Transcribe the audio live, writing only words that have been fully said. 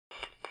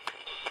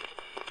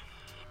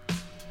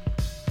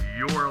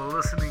You're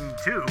listening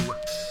to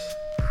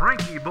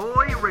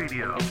FrankieBoi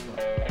Radio.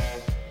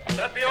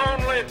 That the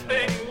only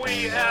thing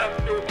we have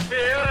to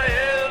fear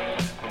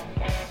is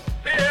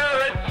fear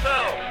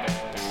itself.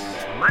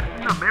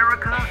 Letting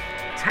America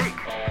take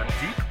a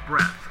deep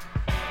breath.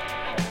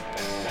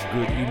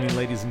 Good evening,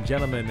 ladies and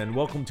gentlemen, and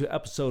welcome to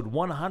episode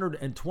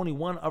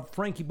 121 of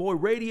FrankieBoi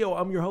Radio.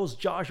 I'm your host,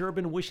 Josh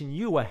Urban, wishing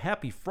you a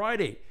happy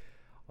Friday.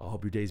 I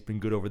hope your day's been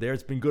good over there.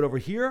 It's been good over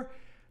here.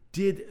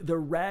 Did the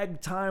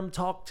ragtime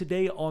talk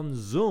today on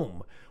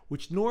Zoom,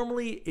 which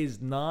normally is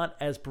not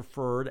as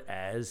preferred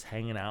as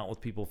hanging out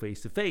with people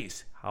face to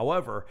face.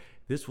 However,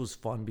 this was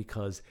fun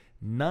because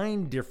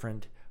 9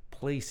 different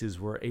places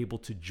were able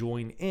to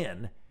join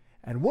in,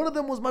 and one of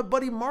them was my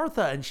buddy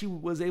Martha, and she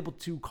was able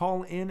to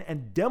call in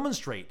and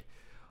demonstrate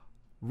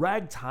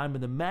ragtime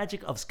and the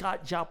magic of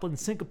Scott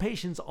Joplin's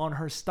syncopations on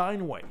her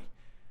Steinway.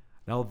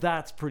 Now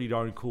that's pretty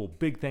darn cool.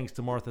 Big thanks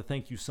to Martha.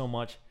 Thank you so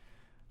much.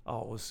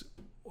 Oh, it was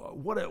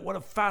what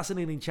a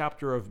fascinating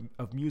chapter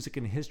of music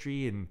and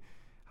history, and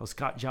how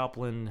Scott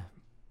Joplin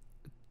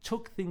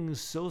took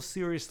things so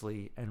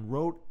seriously and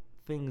wrote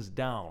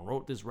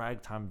this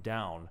ragtime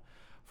down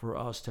for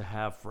us to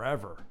have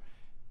forever,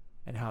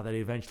 and how that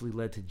eventually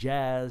led to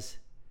jazz.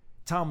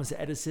 Thomas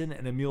Edison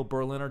and Emil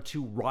Berliner,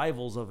 2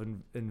 rivals of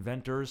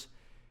inventors,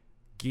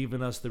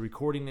 giving us the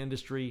recording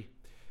industry,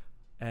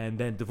 and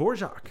then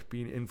Dvorak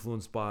being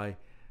influenced by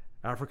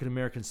African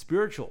American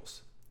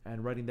spirituals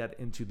and writing that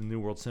into the New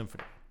World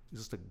Symphony. It's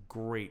just a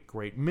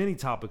great many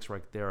topics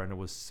right there, and it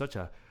was such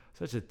a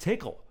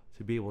tickle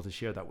to be able to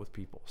share that with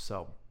people.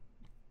 So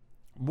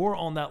more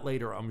on that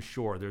later, I'm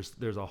sure.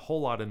 There's a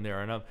whole lot in there,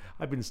 and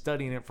I've been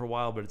studying it for a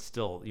while, but it's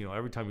still,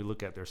 every time you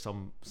look at it, there's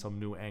some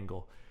new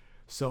angle.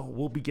 So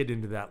we'll be getting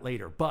into that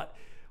later. But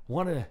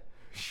want to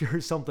share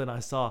something I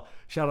saw.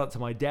 Shout out to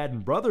my dad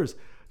and brothers.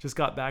 Just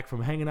got back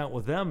from hanging out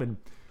with them,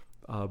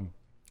 and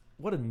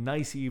what a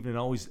nice evening.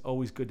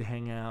 Always good to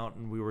hang out.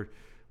 And we were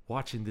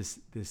watching this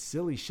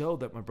silly show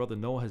that my brother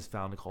Noah has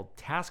found called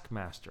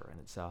Taskmaster, and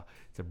it's a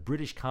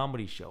British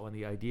comedy show, and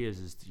the idea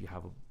is you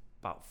have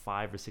about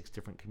 5 or 6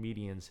 different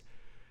comedians,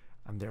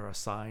 and they're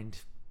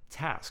assigned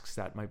tasks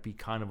that might be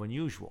kind of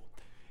unusual.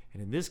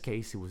 And in this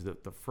case, it was the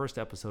first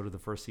episode of the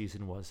first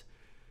season was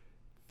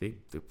they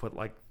put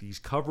like these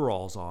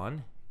coveralls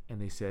on, and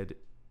they said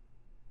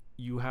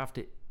you're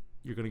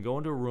going to go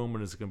into a room, and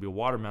there's going to be a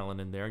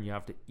watermelon in there, and you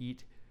have to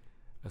eat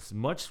as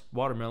much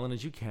watermelon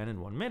as you can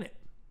in 1 minute.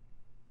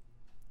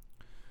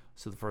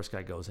 So the first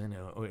guy goes in,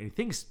 and he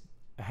thinks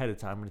ahead of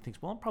time, and he thinks,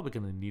 well, I'm probably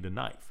going to need a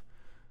knife.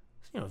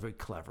 So, very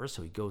clever.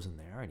 So he goes in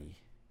there, and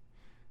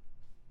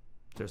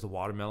there's the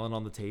watermelon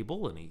on the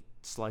table, and he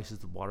slices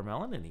the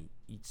watermelon, and he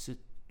eats it.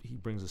 He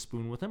brings a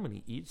spoon with him, and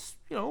he eats,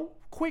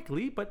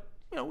 quickly, but,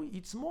 he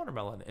eats some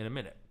watermelon in a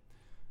minute.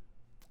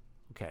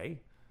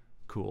 Okay,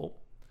 cool.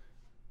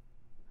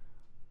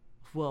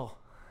 Well,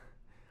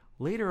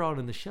 later on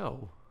in the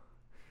show,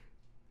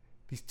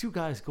 these 2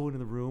 guys go into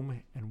the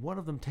room, and one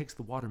of them takes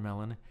the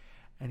watermelon,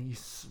 and he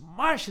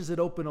smashes it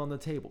open on the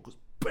table. Goes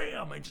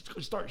bam, and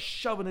just starts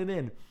shoving it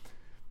in.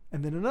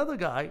 And then another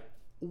guy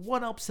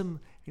one-ups him,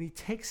 and he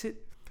takes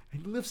it,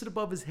 and he lifts it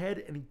above his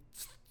head, and he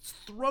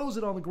throws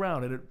it on the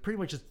ground, and it pretty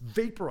much just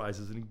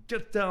vaporizes, and he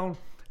gets down,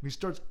 and he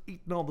starts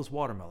eating all this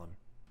watermelon.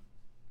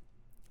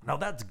 Now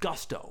that's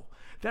gusto.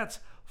 That's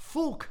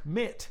full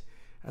commit,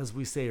 as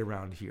we say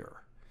around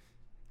here.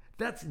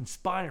 That's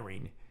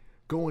inspiring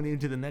going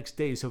into the next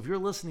day. So if you're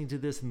listening to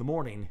this in the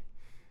morning,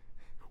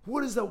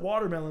 what is that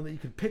watermelon that you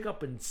can pick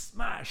up and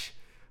smash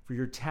for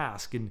your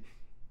task, and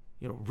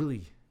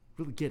really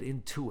get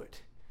into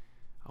it?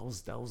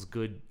 That was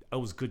good. That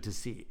was good to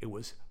see. It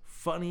was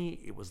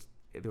funny.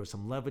 There was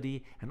some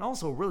levity, and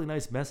also a really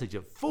nice message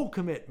of full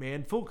commit,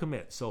 man, full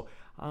commit. So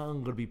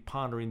I'm going to be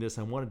pondering this.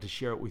 I wanted to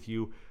share it with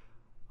you.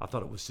 I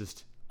thought it was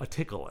just a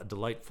tickle and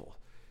delightful,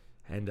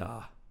 and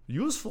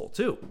useful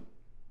too.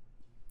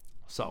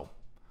 So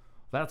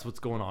that's what's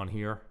going on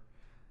here.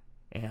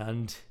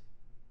 And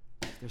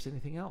if there's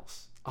anything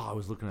else. I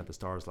was looking at the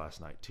stars last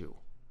night too.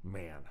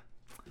 Man,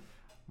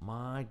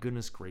 my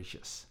goodness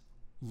gracious.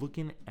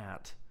 Looking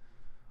at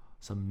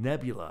some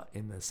nebula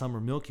in the summer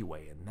Milky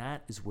Way, and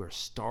that is where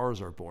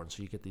stars are born.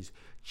 So you get these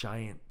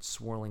giant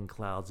swirling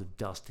clouds of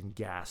dust and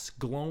gas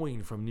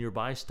glowing from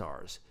nearby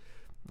stars.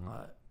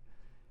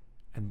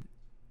 And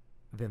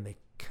then they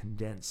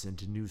condense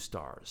into new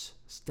stars,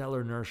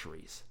 stellar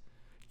nurseries.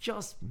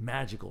 Just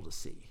magical to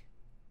see.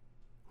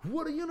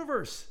 What a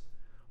universe!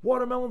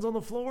 Watermelons on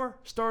the floor,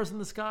 stars in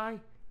the sky,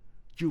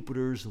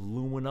 Jupiter's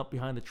looming up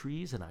behind the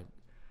trees, and I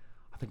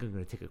think I'm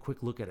going to take a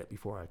quick look at it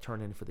before I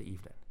turn in for the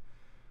evening.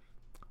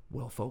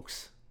 Well,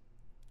 folks,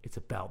 it's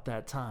about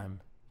that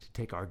time to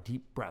take our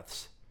deep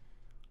breaths,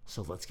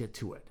 so let's get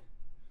to it.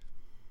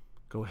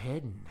 Go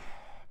ahead and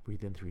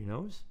breathe in through your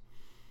nose,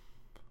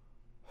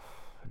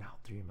 and out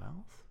through your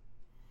mouth.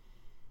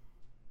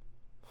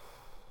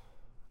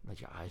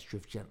 Let your eyes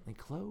drift gently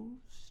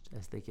closed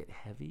as they get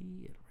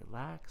heavy and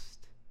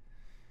relaxed.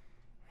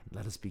 And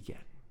let us begin.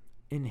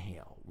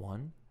 Inhale,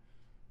 1,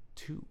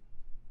 2,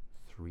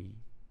 3,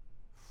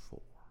 4.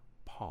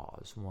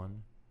 pause,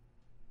 1,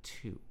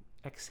 2.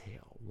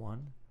 Exhale,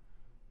 1,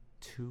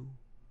 2,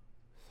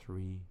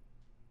 3,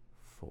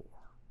 4.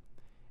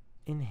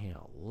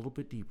 Inhale a little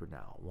bit deeper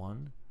now,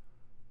 1,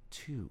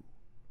 2,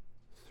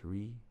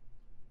 3,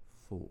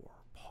 4.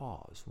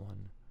 Pause,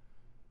 1,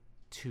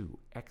 2.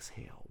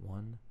 Exhale,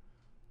 1,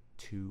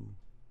 2,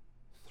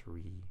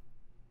 3,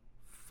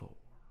 4.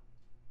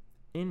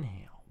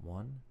 Inhale,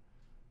 1,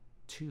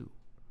 2,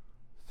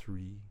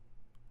 3,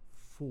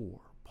 4.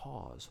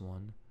 Pause,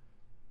 1,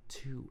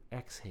 2.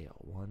 Exhale,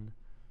 1,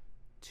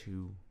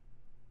 2,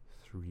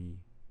 3,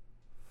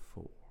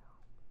 4.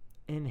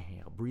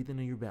 Inhale, breathe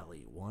into your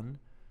belly, 1,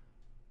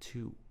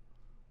 2,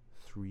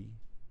 3,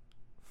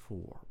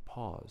 4.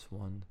 Pause,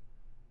 1,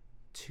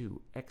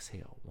 2.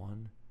 Exhale,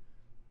 1,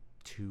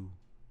 2,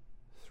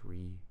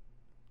 3,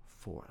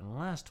 4. And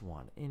last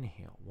one,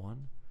 inhale,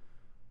 1,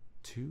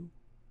 2,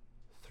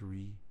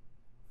 3,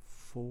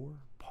 4.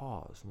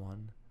 Pause,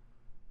 1,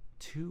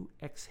 2.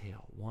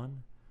 Exhale,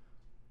 1,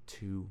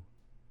 2,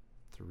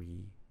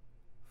 3,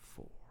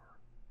 4.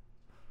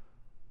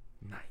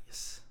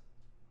 Nice.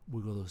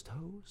 Wiggle those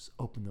toes,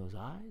 open those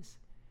eyes,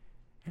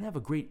 and have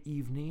a great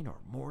evening or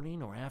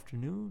morning or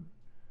afternoon.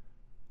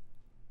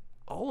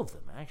 All of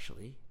them,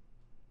 actually.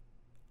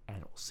 And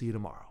we'll see you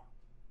tomorrow.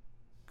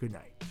 Good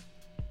night.